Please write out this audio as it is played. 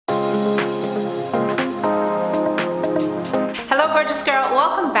gorgeous girl,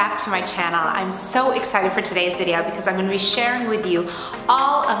 welcome back to my channel. I'm so excited for today's video because I'm going to be sharing with you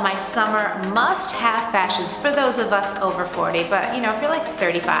all of my summer must-have fashions for those of us over 40. But you know, if you're like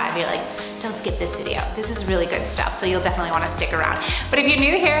 35, you're like, don't skip this video. This is really good stuff, so you'll definitely want to stick around. But if you're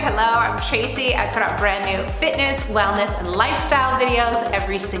new here, hello, I'm Tracy. I put out brand new fitness, wellness, and lifestyle videos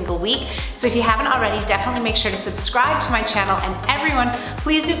every single week. So if you haven't already, definitely make sure to subscribe to my channel, and everyone,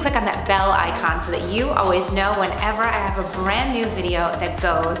 please do click on that bell icon so that you always know whenever I have a brand new video that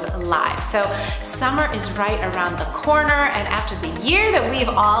goes live. So summer is right around the corner, and after the year that we've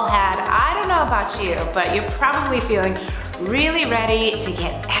all had, I don't know about you, but you're probably feeling really ready to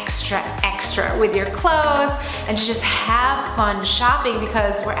get extra with your clothes and to just have fun shopping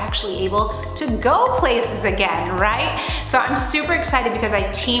because we're actually able to go places again, right? So I'm super excited because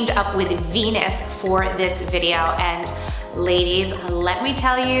I teamed up with Venus for this video, and ladies, let me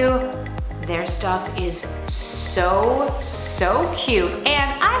tell you, their stuff is so cute,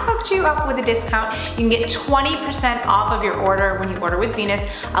 and I hooked you up with a discount. You can get 20% off of your order when you order with Venus.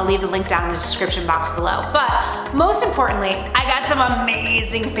 I'll leave the link down in the description box below. But most importantly, I got some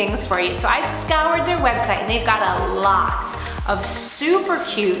amazing things for you. So I scoured their website, and they've got a lot of super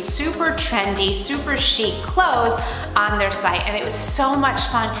cute, super trendy, super chic clothes on their site, and it was so much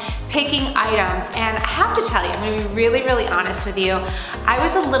fun picking items. And I have to tell you, I'm gonna be really honest with you, I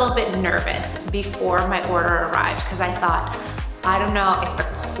was a little bit nervous before my order arrived because I thought, I don't know if the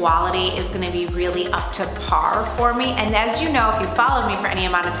quality is gonna be really up to par for me. And as you know, if you followed me for any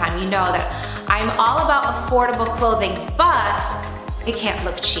amount of time, you know that I'm all about affordable clothing, but it can't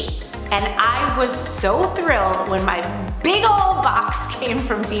look cheap. And I was so thrilled when my big old box came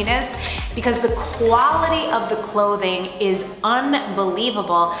from Venus because the quality of the clothing is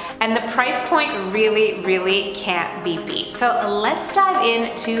unbelievable and the price point really can't be beat. So let's dive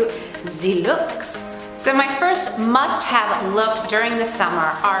into the looks. So my first must-have look during the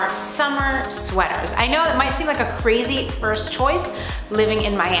summer are summer sweaters. I know it might seem like a crazy first choice living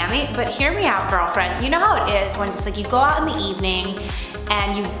in Miami, but hear me out, girlfriend. You know how it is when it's like you go out in the evening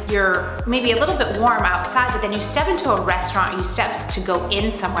and you're maybe a little bit warm outside, but then you step into a restaurant, you step to go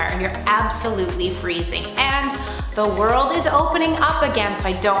in somewhere, and you're absolutely freezing. And the world is opening up again, so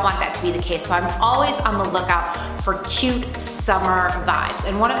I don't want that to be the case. So I'm always on the lookout for cute summer vibes.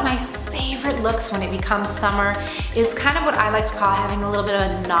 And one of my favorite looks when it becomes summer is kind of what I like to call having a little bit of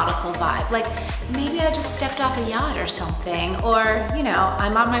a nautical vibe. Like maybe I just stepped off a yacht or something, or you know,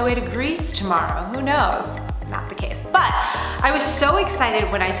 I'm on my way to Greece tomorrow, who knows? Not the case. But I was so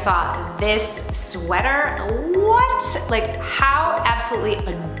excited when I saw this sweater. What? Like, how absolutely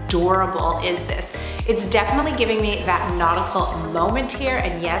adorable is this? It's definitely giving me that nautical moment here,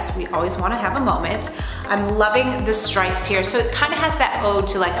 and yes, we always want to have a moment. I'm loving the stripes here. So it kind of has that ode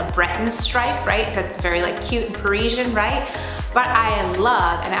to like a Breton stripe, right? That's very like cute and Parisian, right? But I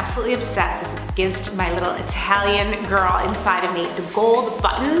love and absolutely obsessed, this gives to my little Italian girl inside of me, the gold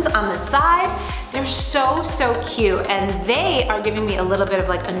buttons on the side. They're so cute, and they are giving me a little bit of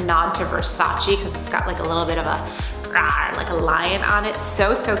like a nod to Versace because it's got like a little bit of like a lion on it.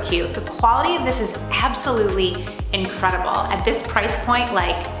 So cute. The quality of this is absolutely incredible. At this price point,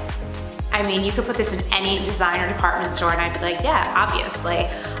 like, I mean, you could put this in any designer department store and I'd be like, yeah, obviously.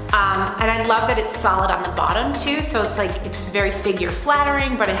 And I love that it's solid on the bottom too, so it's like, it's just very figure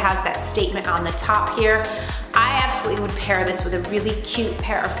flattering, but it has that statement on the top here. I absolutely would pair this with a really cute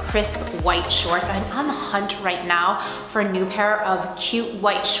pair of crisp white shorts. I'm on the hunt right now for a new pair of cute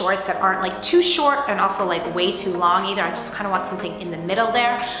white shorts that aren't like too short and also like way too long either. I just kind of want something in the middle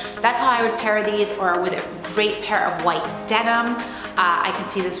there. That's how I would pair these, or with a great pair of white denim. I could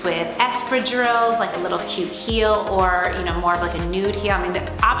see this with espadrilles, like a little cute heel, or you know, more of like a nude heel. I mean,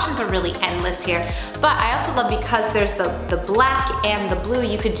 the options are really endless here. But I also love, because there's the black and the blue,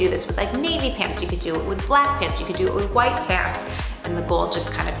 you could do this with like navy pants, you could do it with black pants, you could do it with white pants, and the gold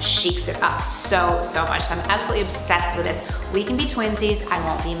just kind of sheiks it up so much. I'm absolutely obsessed with this. We can be twinsies, I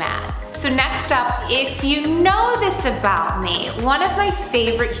won't be mad. So next up, if you know this about me, one of my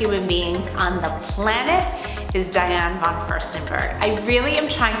favorite human beings on the planet is Diane von Furstenberg. I really am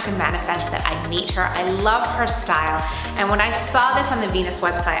trying to manifest that I meet her. I love her style. And when I saw this on the Venus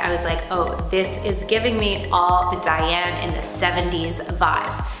website, I was like, oh, this is giving me all the Diane in the 70s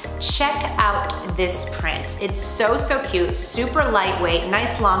vibes. Check out this print. It's so cute, super lightweight,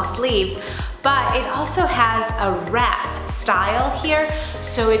 nice long sleeves, but it also has a wrap style here.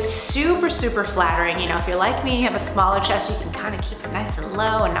 So it's super, super flattering. You know, if you're like me, you have a smaller chest, you can kind of keep it nice and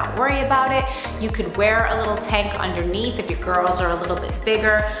low and not worry about it. You could wear a little tank underneath if your girls are a little bit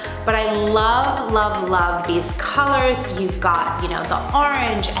bigger. But I love, love, love these colors. You've got, you know, the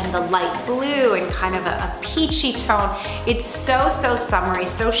orange and the light blue and kind of a peachy tone. It's so, so summery,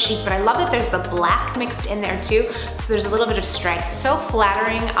 so chic, but I love that there's the black mixed in there too. So there's a little bit of strength. So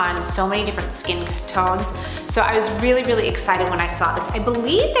flattering on so many different skin tones. So I was really, really excited when I saw this. I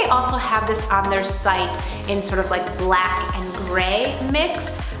believe they also have this on their site in sort of like black and gray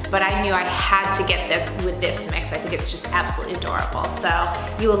mix, but I knew I had to get this with this mix. I think it's just absolutely adorable.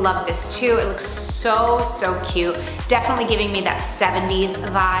 So you will love this too. It looks so, so cute. Definitely giving me that 70s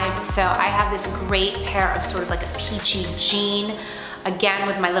vibe. So I have this great pair of sort of like a peachy jean, again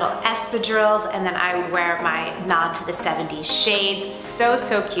with my little espadrilles, and then I would wear my nod to the 70s shades. So,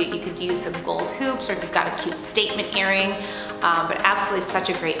 so cute. You could use some gold hoops, or if you've got a cute statement earring, but absolutely such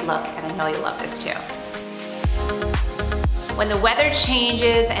a great look, and I know you love this too. When the weather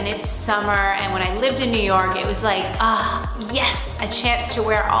changes and it's summer, and when I lived in New York, it was like, yes, a chance to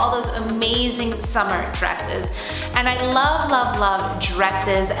wear all those amazing summer dresses. And I love, love, love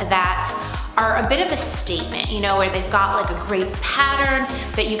dresses that are a bit of a statement, you know, where they've got like a great pattern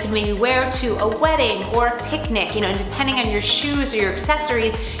that you can maybe wear to a wedding or a picnic, you know, and depending on your shoes or your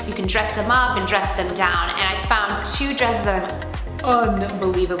accessories, you can dress them up and dress them down. And I found two dresses that I'm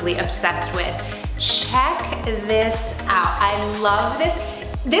unbelievably obsessed with. Check this out. I love this.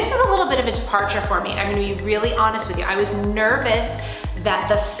 This was a little bit of a departure for me. I'm gonna be really honest with you. I was nervous that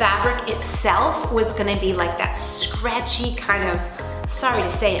the fabric itself was gonna be like that scratchy kind of, sorry to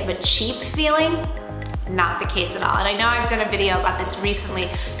say it, but cheap feeling. Not the case at all. And I know I've done a video about this recently,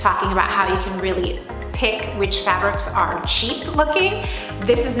 talking about how you can really pick which fabrics are cheap looking.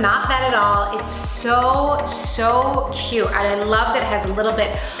 This is not that at all. It's so, so cute. And I love that it has a little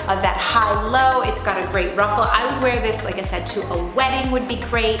bit of that high-low. It's got a great ruffle. I would wear this, like I said, to a wedding would be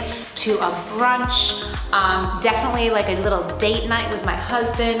great, to a brunch, definitely like a little date night with my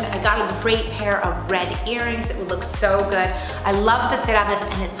husband. I got a great pair of red earrings. It would look so good. I love the fit on this,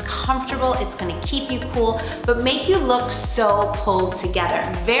 and it's comfortable. It's gonna keep you cool, but make you look so pulled together.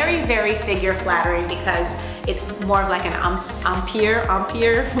 Very, very figure flattering, because it's more of like an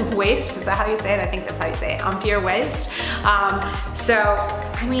empire waist. Is that how you say it? I think that's how you say it, empire waist. So,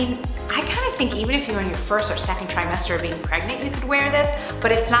 I mean, I kind of think even if you're in your first or second trimester of being pregnant, you could wear this,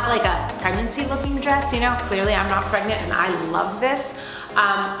 but it's not like a pregnancy looking dress, you know? Clearly I'm not pregnant, and I love this.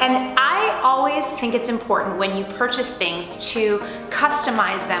 And I always think it's important when you purchase things to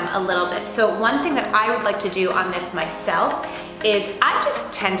customize them a little bit. So one thing that I would like to do on this myself is I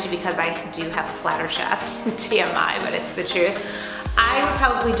just tend to, because I do have a flatter chest, TMI, but it's the truth, I would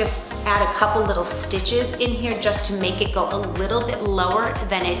probably just add a couple little stitches in here just to make it go a little bit lower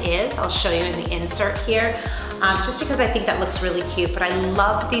than it is. I'll show you in the insert here, just because I think that looks really cute. But I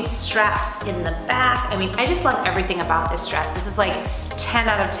love these straps in the back. I mean, I just love everything about this dress. This is like 10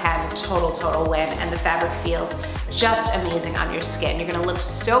 out of 10, total win, and the fabric feels just amazing on your skin. You're gonna look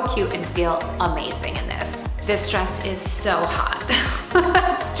so cute and feel amazing in this. This dress is so hot.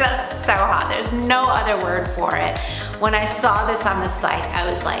 It's just so hot. There's no other word for it. When I saw this on the site, I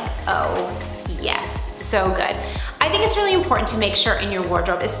was like, oh yes, so good. I think it's really important to make sure in your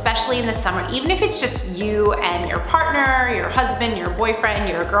wardrobe, especially in the summer, even if it's just you and your partner, your husband, your boyfriend,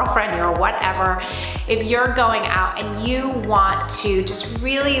 your girlfriend, your whatever, if you're going out and you want to just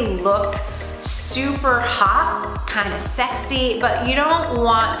really look super hot, kind of sexy, but you don't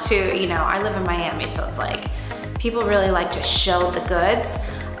want to, you know, I live in Miami, so it's like people really like to show the goods.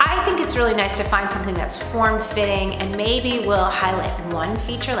 I think it's really nice to find something that's form-fitting and maybe will highlight one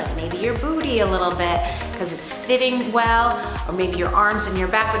feature, like maybe your booty a little bit because it's fitting well, or maybe your arms and your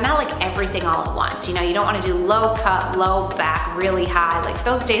back, but not like everything all at once. You know, you don't want to do low cut, low back, really high. Like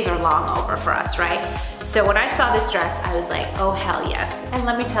those days are long over for us, right? So when I saw this dress, I was like, oh hell yes. And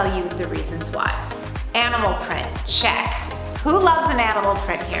let me tell you the reasons why. Animal print, check. Who loves an animal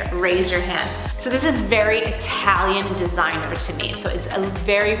print here? Raise your hand. So this is very Italian designer to me. So it's a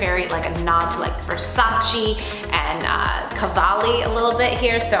very, very like a nod to like Versace and Cavalli a little bit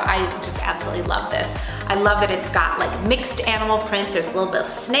here. So I just absolutely love this. I love that it's got like mixed animal prints. There's a little bit of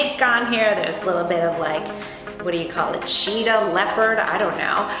snake on here. There's a little bit of like, what do you call it? Cheetah, leopard, I don't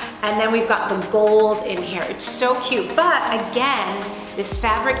know. And then we've got the gold in here. It's so cute, but again, this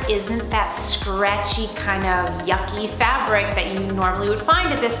fabric isn't that scratchy kind of yucky fabric that you normally would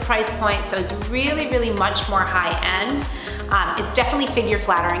find at this price point. So it's really, really much more high end. It's definitely figure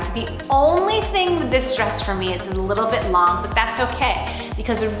flattering. The only thing with this dress for me, it's a little bit long, but that's okay,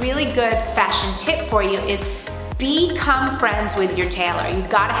 because a really good fashion tip for you is Become friends with your tailor. You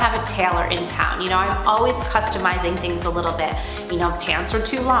gotta have a tailor in town. You know, I'm always customizing things a little bit. You know, pants are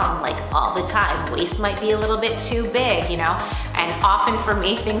too long, like all the time. Waist might be a little bit too big, you know? And often for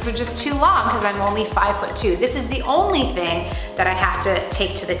me, things are just too long because I'm only 5'2". This is the only thing that I have to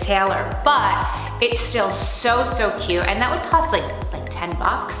take to the tailor, but it's still so, so cute. And that would cost like 10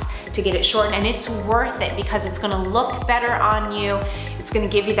 bucks to get it shortened, and it's worth it because it's gonna look better on you. It's gonna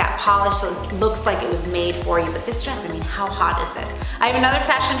give you that polish so it looks like it was made for you. But this dress, I mean, how hot is this? I have another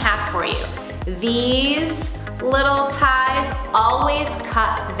fashion hack for you. These little ties, always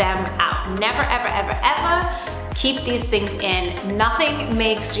cut them out. Never, ever, ever, ever keep these things in. Nothing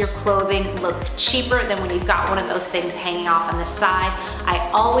makes your clothing look cheaper than when you've got one of those things hanging off on the side.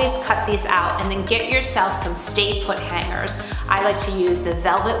 I always cut these out, and then get yourself some stay put hangers. I like to use the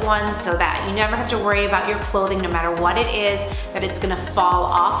velvet ones so that you never have to worry about your clothing, no matter what it is, that it's gonna fall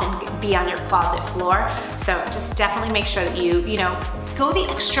off and be on your closet floor. So just definitely make sure that you know, go the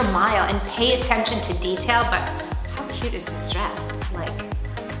extra mile and pay attention to detail. But how cute is this dress? Like,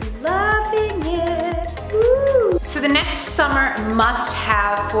 loving it. Woo. So the next summer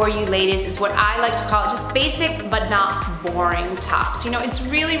must-have for you ladies is what I like to call just basic but not boring tops. You know, it's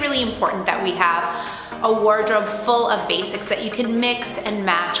really, really important that we have a wardrobe full of basics that you can mix and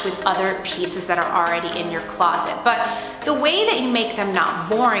match with other pieces that are already in your closet. But the way that you make them not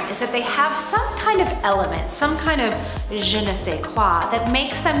boring is that they have some kind of element, some kind of je ne sais quoi that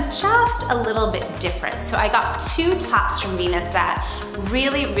makes them just a little bit different. So I got 2 tops from Venus that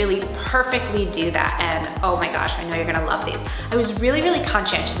really, really perfectly do that. And oh my gosh, I know you're gonna love these. I was really, really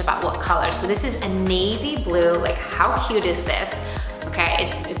conscientious about what color. So this is a navy blue. Like, how cute is this?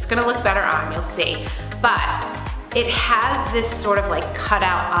 Okay, it's gonna look better on, you'll see. But it has this sort of like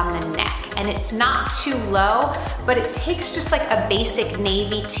cutout on the neck, and it's not too low, but it takes just like a basic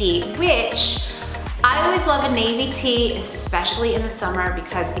navy tee, which I always love a navy tee, especially in the summer,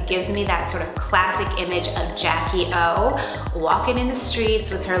 because it gives me that sort of classic image of Jackie O walking in the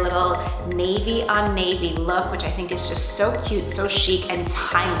streets with her little navy on navy look, which I think is just so cute, so chic and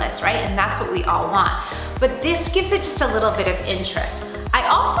timeless, right? And that's what we all want. But this gives it just a little bit of interest. I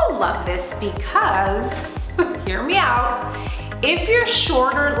also love this because, hear me out, if you're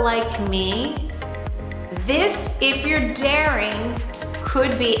shorter like me, this, if you're daring,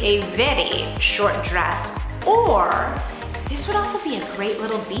 could be a very short dress, or this would also be a great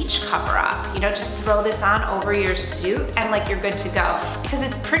little beach cover up. You know, just throw this on over your suit and like you're good to go, because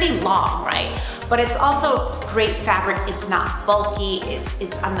it's pretty long, right? But it's also great fabric. It's not bulky.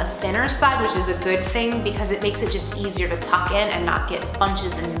 It's on the thinner side, which is a good thing because it makes it just easier to tuck in and not get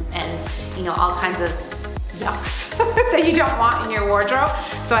bunches and you know, all kinds of yucks that you don't want in your wardrobe.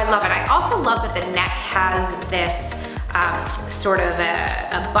 So I love it. I also love that the neck has this sort of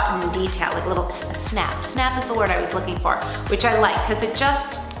a button detail, like a little snap. Snap is the word I was looking for, which I like because it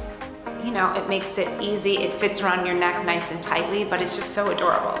just, you know, it makes it easy. It fits around your neck nice and tightly, but it's just so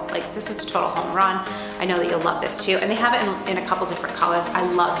adorable. Like, this was a total home run. I know that you'll love this too. And they have it in a couple different colors. I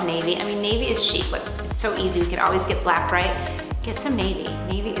love navy. I mean, navy is chic. Like, it's so easy. We could always get black, right? Get some navy.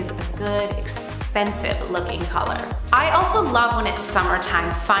 Navy is a good, expensive looking color. I also love when it's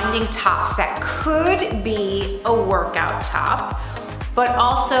summertime finding tops that could be a workout top, but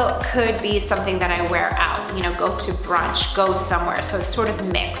also could be something that I wear out, you know, go to brunch, go somewhere, so it's sort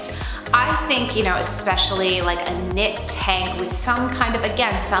of mixed. I think, you know, especially like a knit tank with some kind of,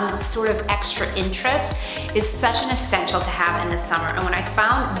 again, some sort of extra interest is such an essential to have in the summer. And when I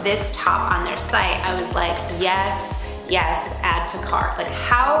found this top on their site, I was like, yes, yes, add to cart. Like,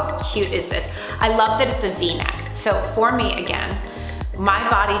 how cute is this? I love that it's a V-neck. So for me, again, my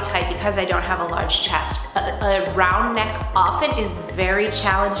body type, because I don't have a large chest, a round neck often is very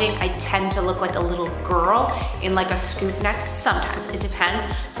challenging. I tend to look like a little girl in like a scoop neck. Sometimes, it depends.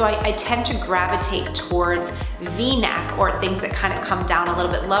 So I tend to gravitate towards V-neck or things that kind of come down a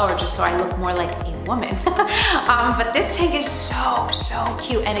little bit lower, just so I look more like a woman. But this tank is so, so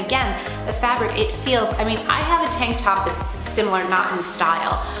cute. And again, the fabric, it feels, I mean, I have a tank top that's similar, not in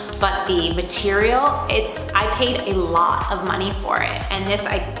style, but the material, I paid a lot of money for it. And this,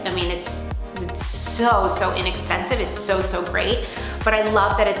 I mean, it's so, so inexpensive. It's so, so great. But I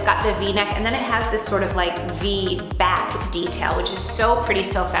love that it's got the V-neck, and then it has this sort of like V back detail, which is so pretty,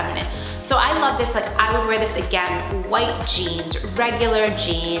 so feminine. So I love this. Like, I would wear this again, white jeans, regular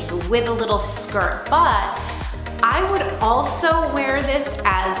jeans with a little skirt, but I would also wear this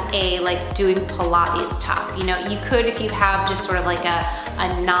as a like doing Pilates top. You know, you could, if you have just sort of like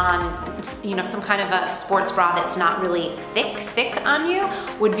a non, you know, some kind of a sports bra that's not really thick on you,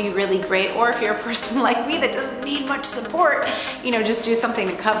 would be really great. Or if you're a person like me that doesn't need much support, you know, just do something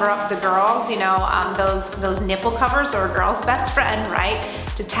to cover up the girls, you know, those nipple covers are a girl's best friend, right?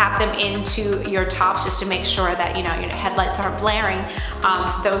 To tap them into your tops just to make sure that, you know, your headlights aren't blaring.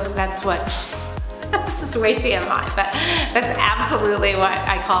 That's what, this is way TMI, but that's absolutely what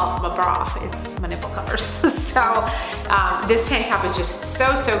I call my bra. It's my nipple covers. So this tank top is just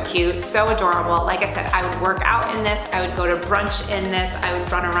so cute, so adorable. Like I said, I would work out in this, I would go to brunch in this, I would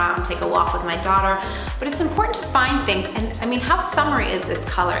run around, take a walk with my daughter. But it's important to find things, and I mean, how summery is this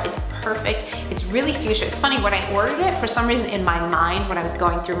color? It's perfect. It's really fuchsia. It's funny, when I ordered it, for some reason in my mind, when I was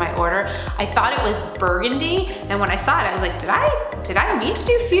going through my order, I thought it was burgundy, and when I saw it, I was like, did I mean to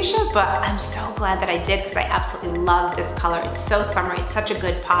do fuchsia? But I'm so glad that I did, because I absolutely love this color. It's so summery, it's such a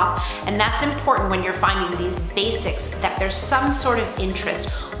good pop, and that's important when you're finding these basics, that there's some sort of interest,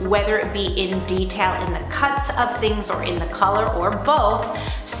 whether it be in detail in the cuts of things or in the color or both,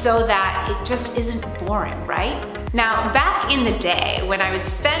 so that it just isn't boring, right? Now, back in the day when I would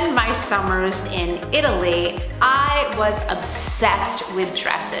spend my summers in Italy, I was obsessed with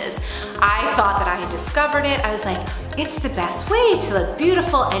dresses. I thought that I had discovered it. I was like, it's the best way to look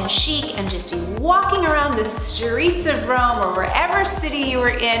beautiful and chic and just be walking around the streets of Rome or wherever city you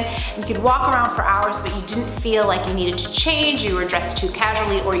were in. You could walk around for hours, but you didn't feel like you needed to change, you were dressed too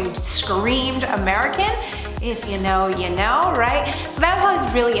casually, or you screamed American. If you know, you know, right? So that was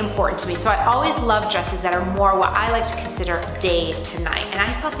always really important to me. So I always loved dresses that are more what I like to consider day to night. And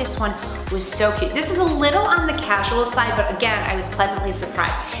I thought this one was so cute. This is a little on the casual side, but again, I was pleasantly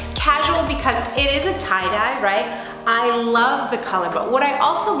surprised. Casual because it is a tie-dye, right? I love the color, but what I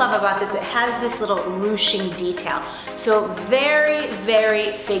also love about this, it has this little ruching detail. So very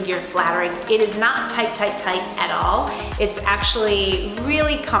figure flattering. It is not tight at all. It's actually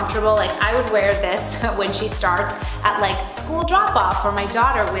really comfortable. Like, I would wear this when she starts at like school drop-off for my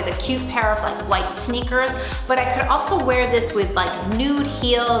daughter with a cute pair of like white sneakers, but I could also wear this with like nude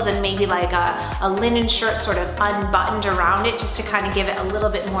heels and maybe like a linen shirt sort of unbuttoned around it, just to kind of give it a little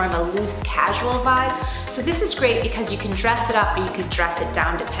bit more of a loose casual vibe. So this is great because you can dress it up or you could dress it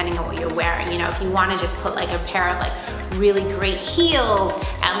down depending on what you're wearing. You know, if you want to just put like a pair of like really great heels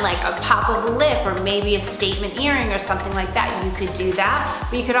and like a pop of lip or maybe a statement earring or something like that, you could do that.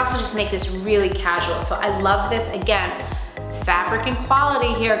 But you could also just make this really casual. So I love this. Again, fabric and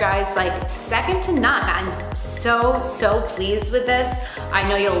quality here, guys, like second to none. I'm so pleased with this. I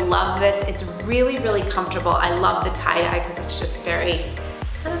know you'll love this. It's really comfortable. I love the tie-dye because it's just very,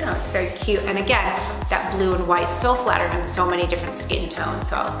 I don't know, it's very cute. And again, that blue and white so flattered in so many different skin tones,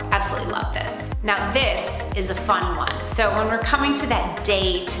 so I absolutely love this. Now this is a fun one. So when we're coming to that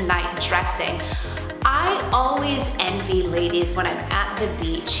day to night dressing, I always envy ladies when I'm at the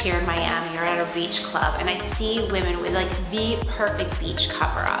beach here in Miami or at a beach club and I see women with like the perfect beach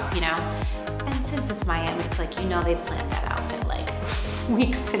cover up, you know? And since it's Miami, it's like, you know, they plan that outfit like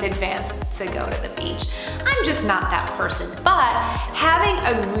weeks in advance to go to the beach. I'm just not that person, but having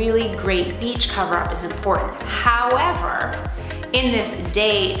a really great beach cover up is important. However, in this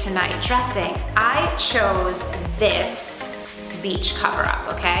day to night dressing, I chose this beach cover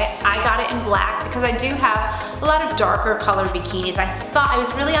up, okay? I got it in black because I do have a lot of darker colored bikinis. I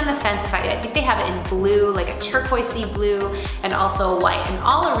was really on the fence if I think they have it in blue, like a turquoisey blue, and also white, and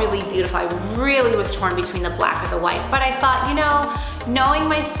all are really beautiful. I really was torn between the black or the white, but I thought, you know, knowing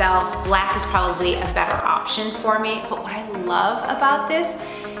myself, black is probably a better option for me. But what I love about this,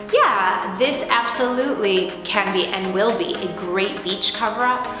 yeah, this absolutely can be and will be a great beach cover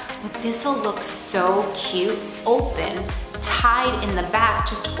up, but this will look so cute, open, tied in the back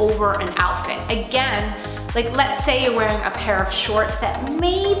just over an outfit. Again, like let's say you're wearing a pair of shorts that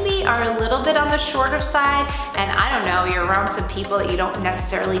maybe are a little bit on the shorter side, and I don't know, you're around some people that you don't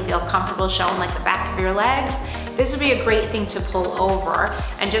necessarily feel comfortable showing like the back of your legs. This would be a great thing to pull over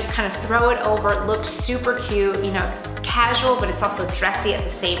and just kind of throw it over. It looks super cute. You know, it's casual, but it's also dressy at the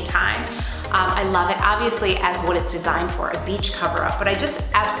same time. I love it, obviously, as what it's designed for, a beach cover up, but I just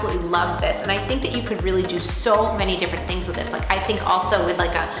absolutely love this. And I think that you could really do so many different things with this. Like, I think also with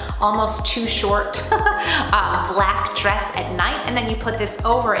like a almost too short black dress at night, and then you put this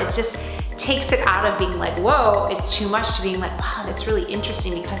over, it just takes it out of being like, whoa, it's too much, to being like, wow, that's really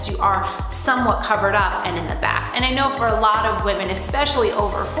interesting because you are somewhat covered up and in the back. And I know for a lot of women, especially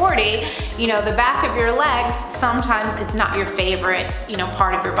over 40, you know, the back of your legs, sometimes it's not your favorite, you know,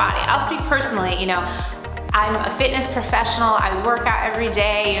 part of your body. I'll speak personally, you know, I'm a fitness professional, I work out every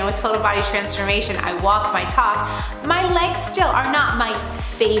day, you know, with total body transformation, I walk my talk. My legs still are not my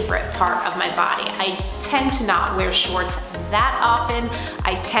favorite part of my body. I tend to not wear shorts that often.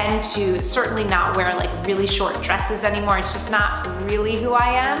 I tend to certainly not wear like really short dresses anymore. It's just not really who I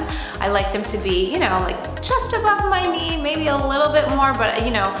am. I like them to be, you know, like just above my knee, maybe a little bit more, but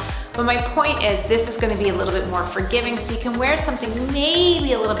you know, but my point is this is gonna be a little bit more forgiving, so you can wear something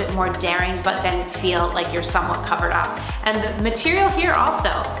maybe a little bit more daring, but then feel like you're somewhat covered up. And the material here also,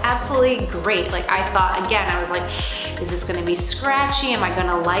 absolutely great. Like I thought, again, I was like, is this gonna be scratchy? Am I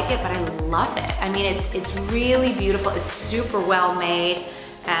gonna like it? But I love it. I mean, it's really beautiful. It's super well made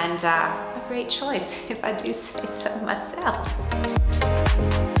and a great choice, if I do say so myself.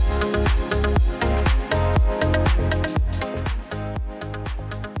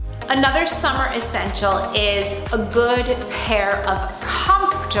 Another summer essential is a good pair of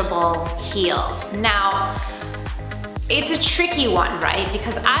comfortable heels. Now, it's a tricky one, right?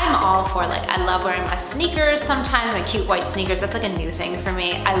 Because I'm all for like, I love wearing my sneakers sometimes, my cute white sneakers, that's like a new thing for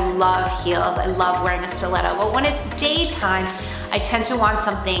me. I love heels, I love wearing a stiletto, but when it's daytime, I tend to want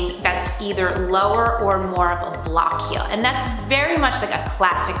something that's either lower or more of a block heel. And that's very much like a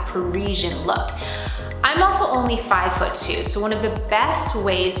classic Parisian look. I'm also only 5'2", so one of the best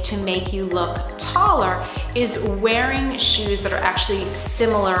ways to make you look taller is wearing shoes that are actually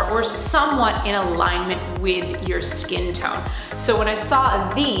similar or somewhat in alignment with your skin tone. So when I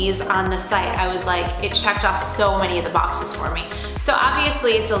saw these on the site, I was like, it checked off so many of the boxes for me. So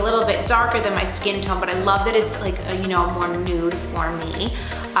obviously it's a little bit darker than my skin tone, but I love that it's like, you know, more nude for me.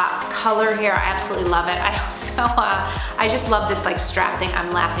 Color here, I absolutely love it. I also, I just love this like strap thing.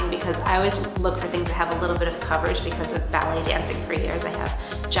 I'm laughing because I always look for things that have a little bit of coverage because of ballet dancing for years. I have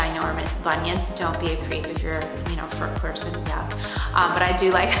ginormous bunions. Don't be a creep if you're, you know, foot person, yeah. But I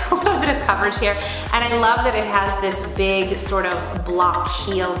do like a little bit of coverage here. And I love that it has this big sort of block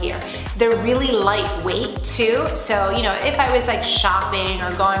heel here. They're really lightweight too. So, you know, if I was like shopping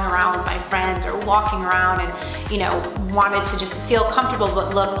or going around with my friends or walking around and, you know, wanted to just feel comfortable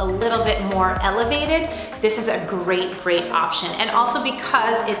but look a little bit more elevated, this is a great, great option. And also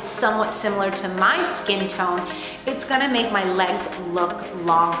because it's somewhat similar to my skin tone, it's gonna make my legs look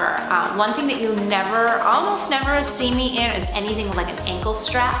longer. One thing that you almost never see me in is anything like an ankle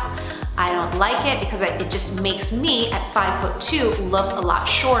strap. I don't like it because it just makes me at 5'2" look a lot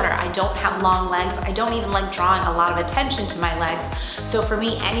shorter. I don't have long legs. I don't even like drawing a lot of attention to my legs. So for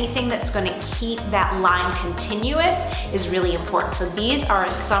me, anything that's gonna keep that line continuous is really important. So these are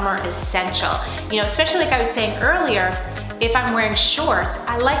a summer essential. You know, especially like I was saying earlier, if I'm wearing shorts,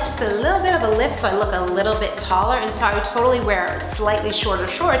 I like just a little bit of a lift so I look a little bit taller, and so I would totally wear slightly shorter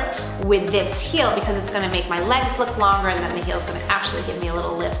shorts with this heel because it's gonna make my legs look longer, and then the heel's gonna actually give me a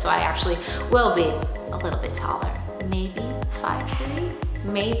little lift so I actually will be a little bit taller. Maybe 5'3",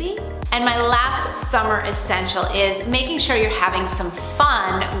 maybe? And my last summer essential is making sure you're having some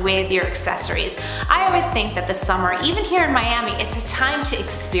fun with your accessories. I always think that the summer, even here in Miami, it's a time to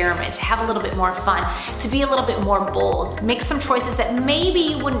experiment, to have a little bit more fun, to be a little bit more bold, make some choices that maybe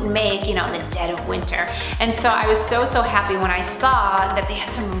you wouldn't make, you know, in the dead of winter. And so I was so happy when I saw that they have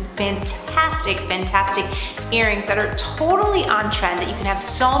some fantastic earrings that are totally on trend that you can have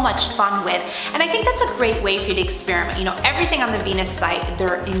so much fun with. And I think that's a great way for you to experiment. You know, everything on the Venus site,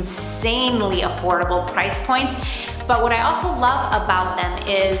 they're insanely affordable price points. But what I also love about them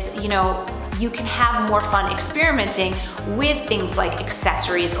is, you know, you can have more fun experimenting with things like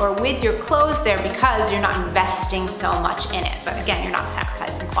accessories or with your clothes there because you're not investing so much in it. But again, you're not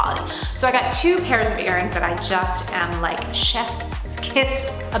sacrificing quality. So I got 2 pairs of earrings that I just am like chef's kiss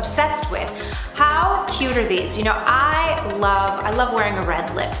obsessed with. How cute are these? You know, I love wearing a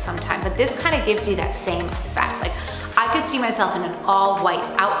red lip sometime, but this kind of gives you that same effect. Like I could see myself in an all white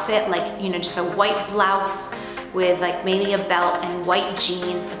outfit, like, you know, just a white blouse with like maybe a belt and white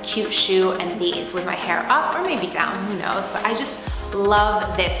jeans, a cute shoe, and these with my hair up or maybe down, who knows, but I just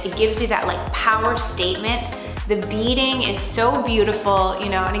love this. It gives you that like power statement. The beading is so beautiful, you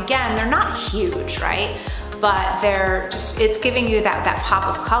know, and again, they're not huge, right? But they're just, it's giving you that pop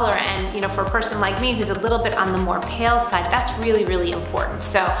of color. And you know, for a person like me who's a little bit on the more pale side, that's really, really important.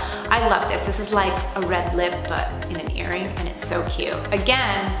 So I love this. This is like a red lip, but in an earring, and it's so cute.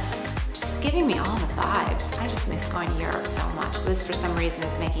 Again, just giving me all the vibes. I just miss going to Europe so much. So this for some reason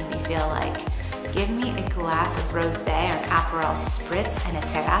is making me feel like, give me a glass of rosé or an Aperol Spritz and a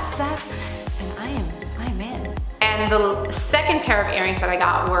terrazza, and I'm in. And the second pair of earrings that I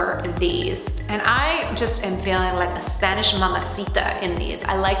got were these. And I just am feeling like a Spanish mamacita in these.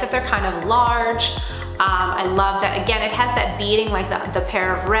 I like that they're kind of large. I love that, again, it has that beading like the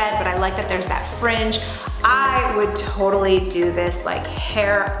pair of red, but I like that there's that fringe. I would totally do this like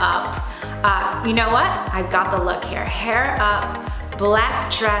hair up. You know what? I've got the look here. Hair up,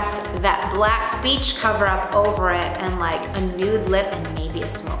 black dress, that black beach cover up over it, and like a nude lip and maybe a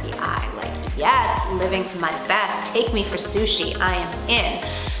smoky eye. Like, yes, living my best. Take me for sushi, I am in.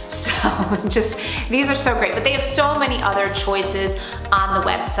 So just, these are so great, but they have so many other choices on the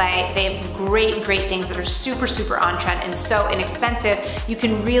website. They have great things that are super on trend and so inexpensive. You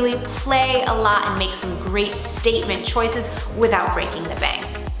can really play a lot and make some great statement choices without breaking the bank.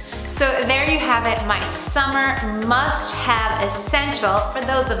 So there you have it, my summer must-have essential for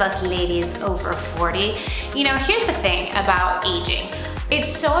those of us ladies over 40. You know, here's the thing about aging. It's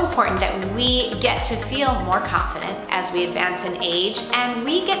so important that we get to feel more confident as we advance in age, and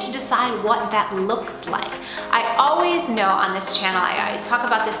we get to decide what that looks like. I always know on this channel, I talk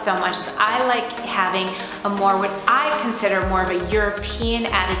about this so much, is I like having a more, what I consider more of a European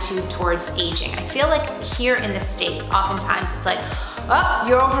attitude towards aging. I feel like here in the States, oftentimes it's like, oh,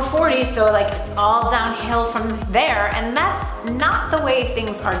 you're over 40, so like it's all downhill from there, and that's not the way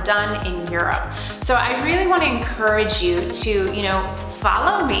things are done in Europe. So I really want to encourage you to, you know,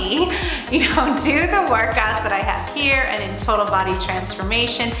 follow me, you know, do the workouts that I have here and in Total Body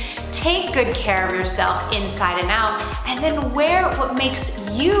Transformation. Take good care of yourself inside and out, and then wear what makes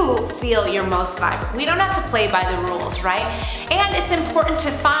you feel your most vibrant. We don't have to play by the rules, right? And it's important to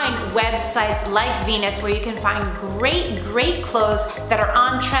find websites like Venus where you can find great clothes that are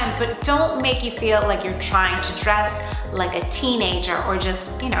on trend, but don't make you feel like you're trying to dress like a teenager or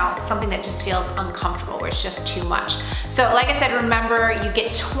just, you know, something that just feels uncomfortable, where it's just too much. So like I said, remember, you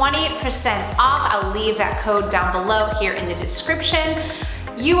get 20% off. I'll leave that code down below here in the description.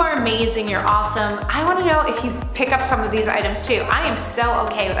 You are amazing, you're awesome. I wanna know if you pick up some of these items too. I am so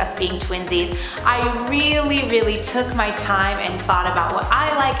okay with us being twinsies. I really took my time and thought about what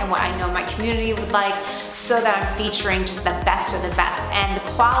I like and what I know my community would like, so that I'm featuring just the best of the best. And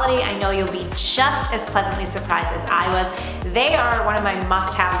the quality, I know you'll be just as pleasantly surprised as I was. They are one of my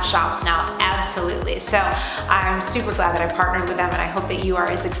must-have shops now, absolutely. So I'm super glad that I partnered with them, and I hope that you are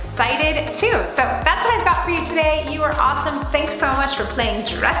as excited too. So that's what I've got for you today. You are awesome. Thanks so much for playing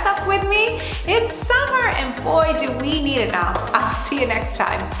dress up with me. It's summer, and boy, do we need it now. I'll see you next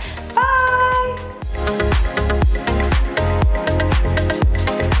time.